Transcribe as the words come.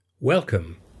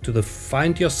Welcome to the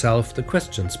Find Yourself the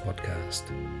Questions podcast.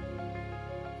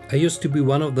 I used to be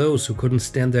one of those who couldn't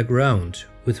stand their ground,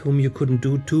 with whom you couldn't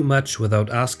do too much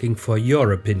without asking for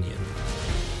your opinion.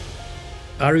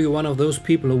 Are you one of those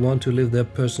people who want to live their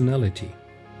personality?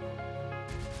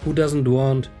 Who doesn't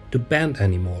want to bend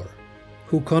anymore?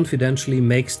 Who confidentially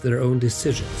makes their own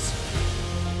decisions?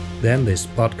 Then this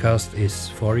podcast is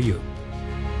for you.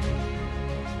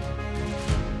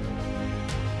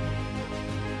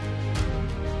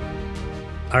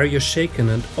 Are you shaken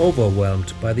and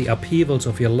overwhelmed by the upheavals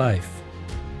of your life?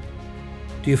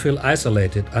 Do you feel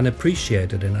isolated,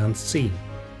 unappreciated, and unseen?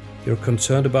 You're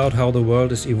concerned about how the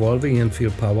world is evolving and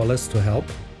feel powerless to help?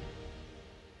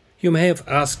 You may have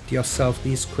asked yourself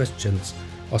these questions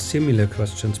or similar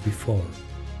questions before.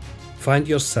 Find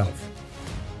yourself.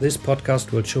 This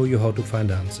podcast will show you how to find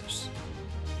answers.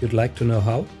 You'd like to know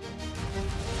how?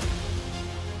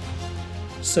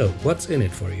 So, what's in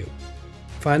it for you?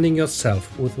 Finding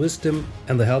yourself with wisdom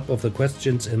and the help of the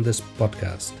questions in this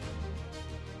podcast.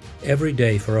 Every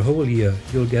day for a whole year,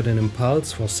 you'll get an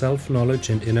impulse for self-knowledge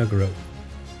and inner growth.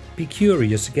 Be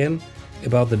curious again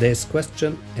about the day's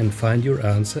question and find your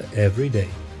answer every day.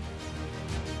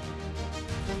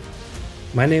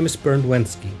 My name is Bernd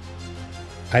Wenske.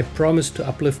 I promise to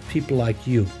uplift people like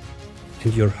you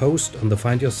and your host on the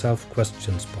Find Yourself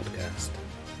Questions podcast.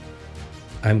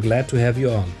 I'm glad to have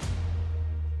you on.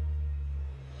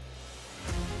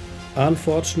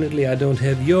 Unfortunately, I don't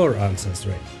have your answers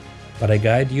ready, but I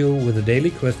guide you with a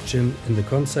daily question in the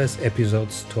concise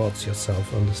episodes towards your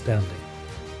self-understanding.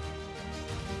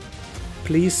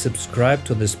 Please subscribe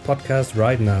to this podcast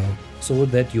right now so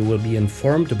that you will be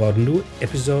informed about new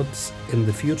episodes in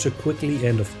the future quickly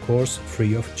and of course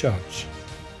free of charge.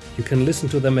 You can listen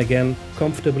to them again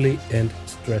comfortably and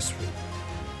stress-free.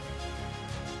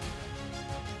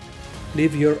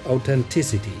 Live your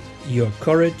authenticity, your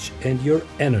courage and your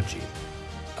energy.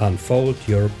 Unfold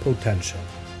your potential.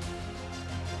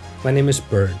 My name is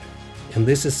Bernd, and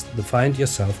this is the Find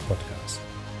Yourself podcast.